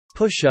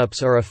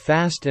Push-ups are a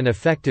fast and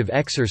effective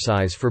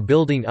exercise for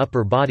building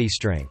upper body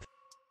strength.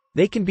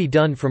 They can be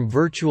done from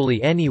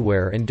virtually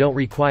anywhere and don't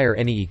require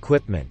any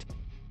equipment.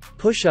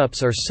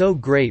 Push-ups are so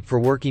great for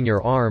working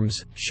your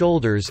arms,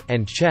 shoulders,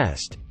 and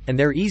chest, and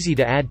they're easy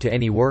to add to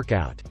any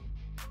workout.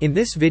 In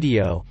this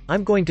video,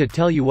 I'm going to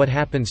tell you what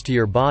happens to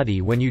your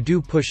body when you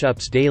do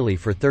push-ups daily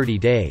for 30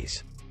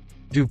 days.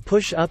 Do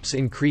push-ups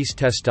increase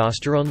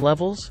testosterone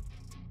levels?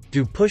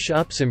 Do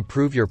push-ups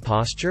improve your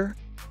posture?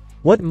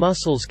 What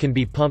muscles can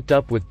be pumped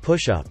up with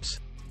push-ups?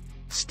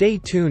 Stay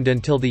tuned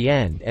until the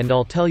end and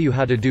I'll tell you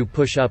how to do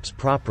push-ups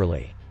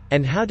properly,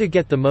 and how to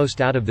get the most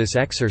out of this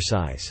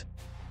exercise.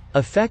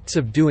 Effects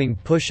of doing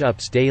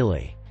push-ups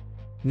daily.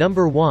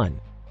 Number 1.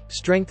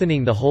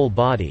 Strengthening the whole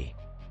body.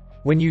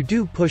 When you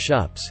do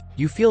push-ups,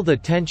 you feel the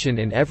tension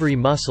in every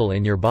muscle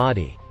in your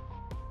body.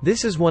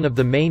 This is one of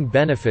the main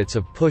benefits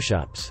of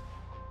push-ups.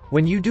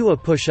 When you do a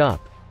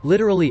push-up,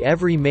 literally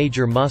every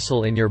major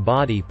muscle in your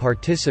body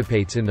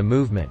participates in the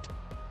movement.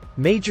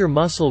 Major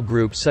muscle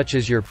groups such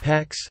as your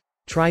pecs,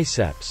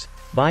 triceps,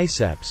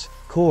 biceps,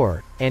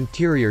 core,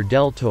 anterior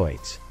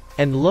deltoids,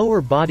 and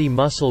lower body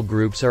muscle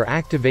groups are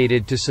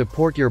activated to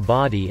support your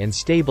body and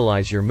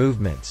stabilize your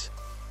movements.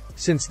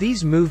 Since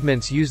these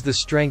movements use the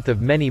strength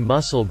of many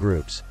muscle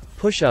groups,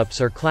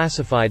 push-ups are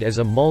classified as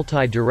a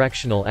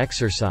multi-directional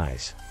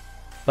exercise.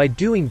 By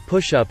doing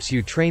push-ups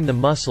you train the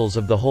muscles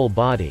of the whole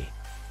body.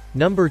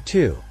 Number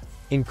 2.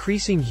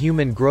 Increasing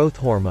human growth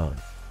hormone.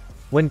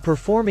 When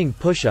performing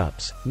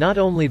push-ups, not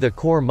only the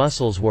core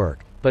muscles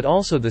work, but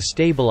also the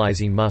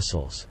stabilizing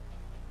muscles.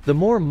 The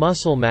more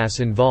muscle mass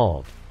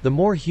involved, the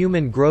more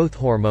human growth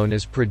hormone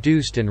is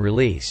produced and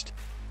released.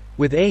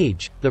 With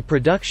age, the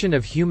production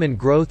of human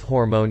growth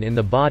hormone in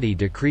the body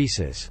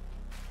decreases.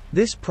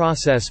 This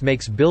process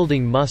makes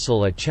building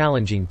muscle a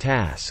challenging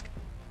task.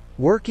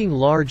 Working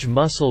large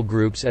muscle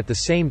groups at the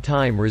same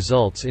time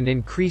results in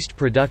increased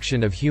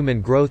production of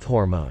human growth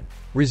hormone,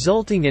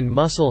 resulting in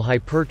muscle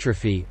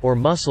hypertrophy or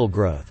muscle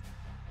growth.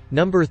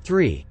 Number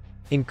 3.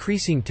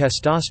 Increasing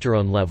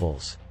testosterone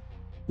levels.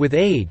 With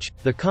age,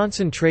 the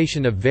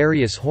concentration of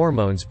various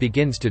hormones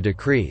begins to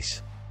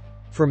decrease.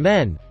 For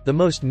men, the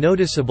most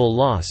noticeable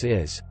loss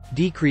is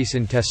decrease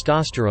in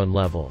testosterone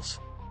levels.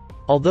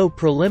 Although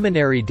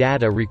preliminary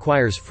data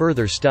requires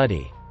further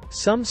study,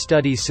 some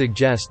studies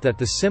suggest that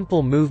the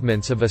simple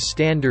movements of a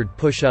standard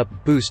push-up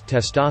boost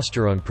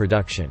testosterone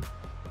production,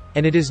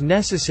 and it is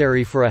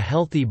necessary for a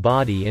healthy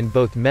body in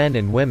both men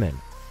and women.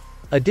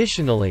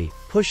 Additionally,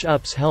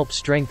 push-ups help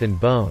strengthen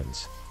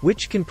bones,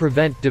 which can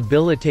prevent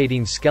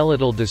debilitating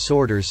skeletal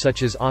disorders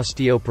such as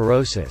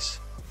osteoporosis.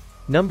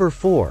 Number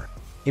 4.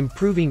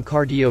 Improving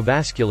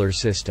cardiovascular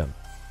system.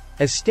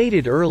 As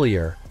stated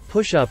earlier,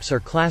 push-ups are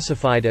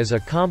classified as a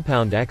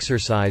compound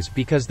exercise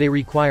because they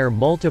require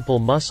multiple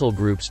muscle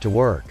groups to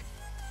work.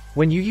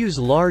 When you use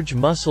large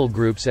muscle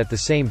groups at the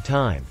same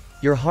time,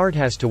 your heart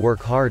has to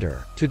work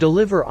harder to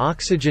deliver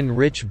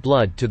oxygen-rich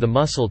blood to the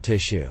muscle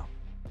tissue.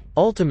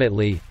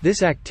 Ultimately,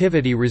 this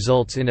activity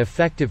results in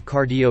effective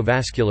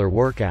cardiovascular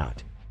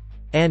workout.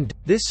 And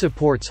this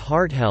supports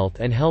heart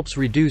health and helps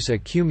reduce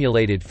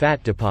accumulated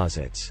fat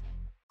deposits.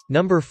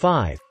 Number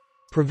 5.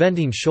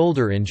 Preventing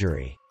shoulder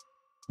injury.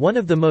 One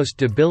of the most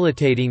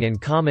debilitating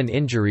and common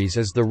injuries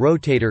is the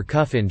rotator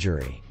cuff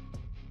injury.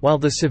 While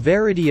the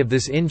severity of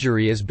this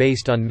injury is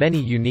based on many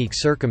unique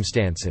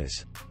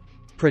circumstances,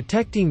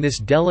 protecting this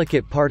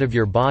delicate part of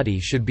your body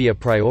should be a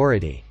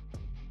priority.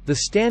 The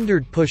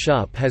standard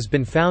push-up has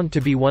been found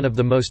to be one of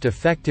the most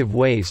effective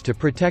ways to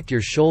protect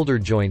your shoulder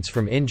joints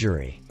from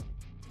injury,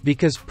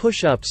 because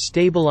push-ups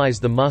stabilize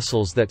the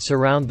muscles that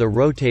surround the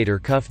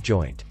rotator cuff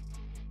joint.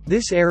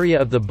 This area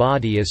of the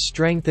body is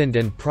strengthened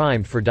and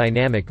primed for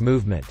dynamic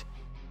movement.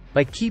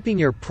 By keeping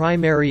your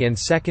primary and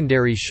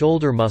secondary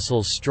shoulder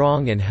muscles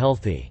strong and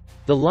healthy,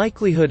 the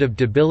likelihood of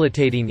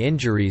debilitating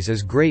injuries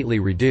is greatly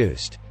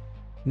reduced.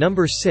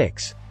 Number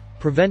 6.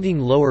 Preventing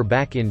lower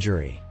back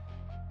injury.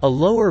 A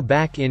lower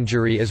back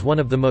injury is one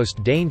of the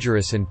most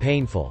dangerous and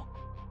painful.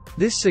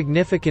 This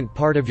significant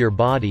part of your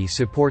body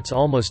supports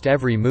almost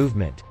every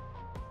movement.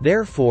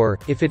 Therefore,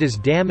 if it is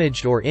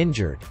damaged or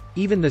injured,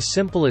 even the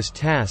simplest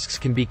tasks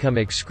can become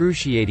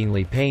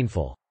excruciatingly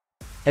painful.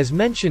 As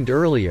mentioned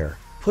earlier,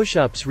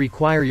 push-ups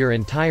require your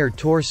entire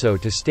torso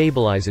to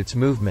stabilize its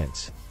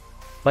movements.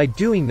 By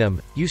doing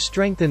them, you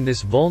strengthen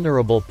this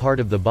vulnerable part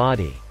of the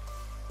body.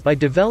 By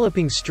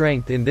developing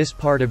strength in this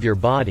part of your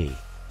body,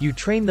 you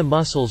train the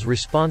muscles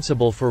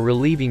responsible for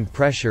relieving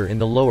pressure in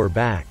the lower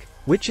back,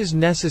 which is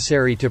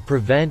necessary to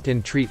prevent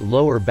and treat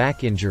lower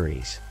back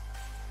injuries.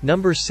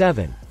 Number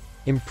 7.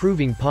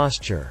 Improving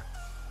posture.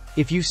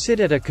 If you sit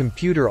at a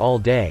computer all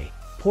day,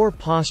 poor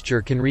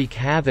posture can wreak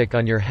havoc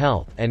on your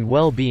health and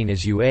well-being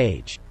as you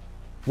age.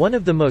 One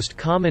of the most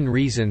common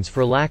reasons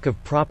for lack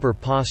of proper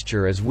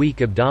posture is weak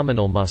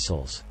abdominal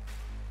muscles.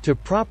 To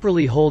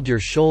properly hold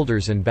your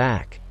shoulders and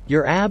back,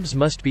 your abs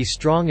must be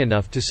strong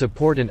enough to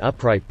support an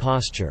upright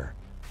posture.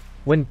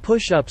 When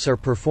push-ups are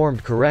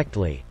performed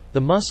correctly,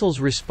 the muscles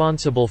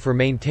responsible for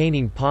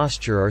maintaining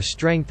posture are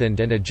strengthened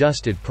and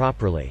adjusted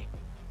properly.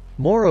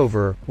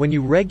 Moreover, when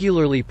you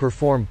regularly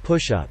perform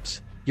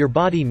push-ups, your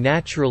body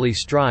naturally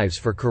strives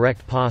for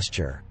correct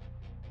posture.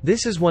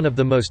 This is one of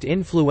the most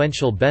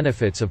influential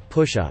benefits of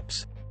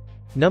push-ups.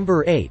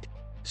 Number 8.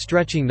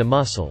 Stretching the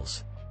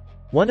muscles.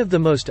 One of the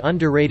most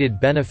underrated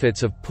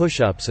benefits of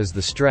push-ups is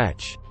the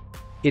stretch.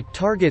 It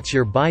targets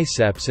your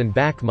biceps and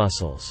back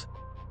muscles.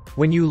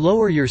 When you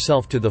lower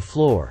yourself to the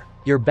floor,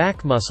 your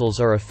back muscles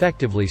are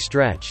effectively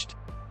stretched.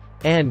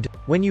 And,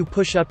 when you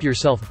push up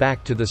yourself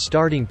back to the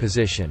starting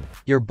position,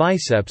 your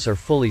biceps are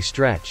fully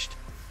stretched.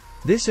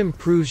 This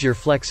improves your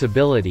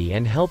flexibility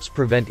and helps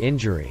prevent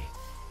injury.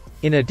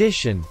 In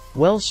addition,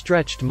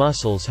 well-stretched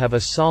muscles have a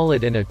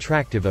solid and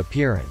attractive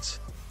appearance.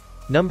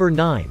 Number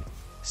 9.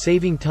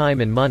 Saving time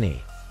and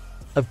money.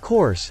 Of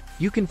course,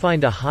 you can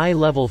find a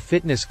high-level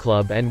fitness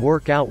club and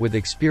work out with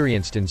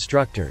experienced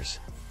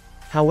instructors.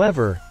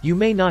 However, you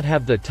may not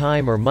have the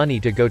time or money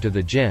to go to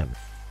the gym.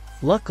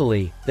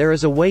 Luckily, there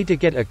is a way to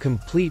get a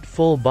complete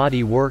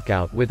full-body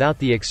workout without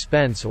the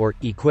expense or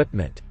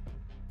equipment.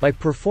 By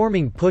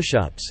performing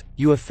push-ups,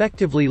 you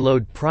effectively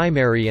load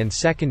primary and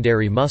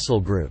secondary muscle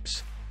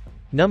groups.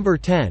 Number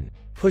 10.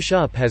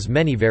 Push-up has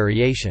many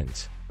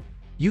variations.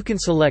 You can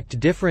select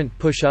different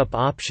push-up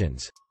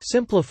options,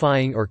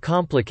 simplifying or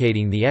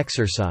complicating the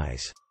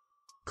exercise.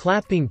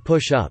 Clapping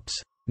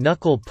push-ups,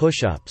 knuckle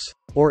push-ups,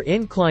 or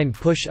incline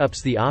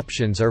push-ups. The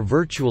options are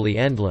virtually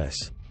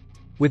endless.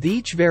 With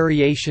each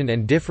variation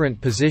and different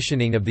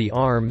positioning of the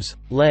arms,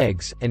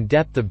 legs, and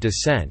depth of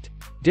descent,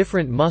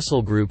 different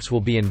muscle groups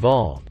will be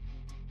involved.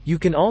 You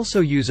can also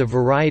use a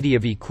variety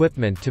of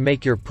equipment to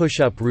make your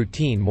push-up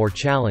routine more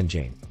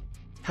challenging.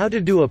 How to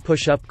do a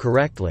push-up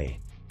correctly.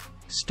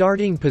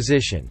 Starting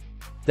position.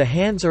 The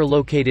hands are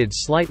located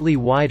slightly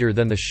wider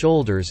than the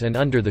shoulders and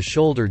under the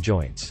shoulder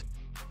joints.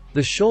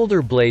 The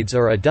shoulder blades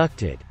are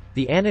adducted.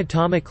 The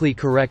anatomically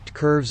correct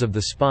curves of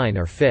the spine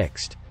are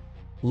fixed.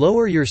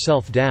 Lower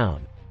yourself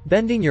down,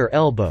 bending your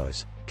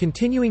elbows,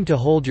 continuing to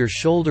hold your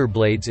shoulder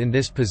blades in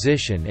this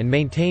position and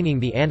maintaining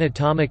the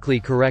anatomically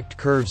correct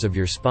curves of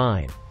your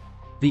spine.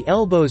 The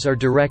elbows are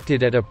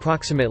directed at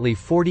approximately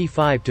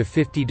 45 to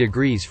 50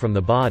 degrees from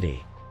the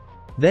body.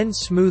 Then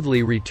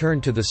smoothly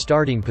return to the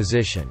starting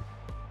position.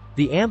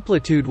 The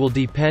amplitude will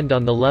depend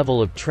on the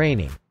level of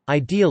training,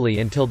 ideally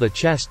until the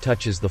chest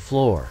touches the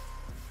floor.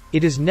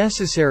 It is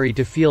necessary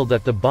to feel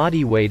that the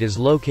body weight is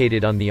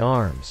located on the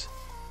arms.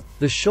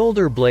 The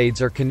shoulder blades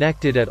are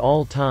connected at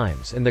all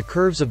times and the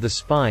curves of the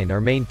spine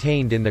are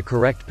maintained in the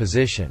correct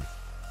position.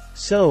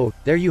 So,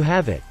 there you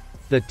have it.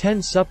 The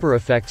 10 super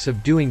effects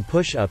of doing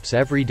push-ups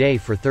every day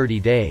for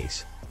 30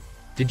 days.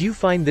 Did you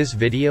find this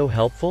video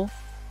helpful?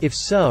 If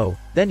so,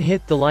 then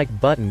hit the like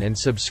button and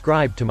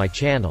subscribe to my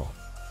channel.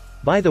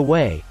 By the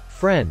way,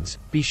 friends,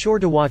 be sure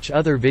to watch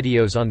other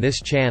videos on this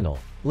channel.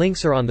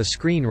 Links are on the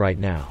screen right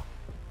now.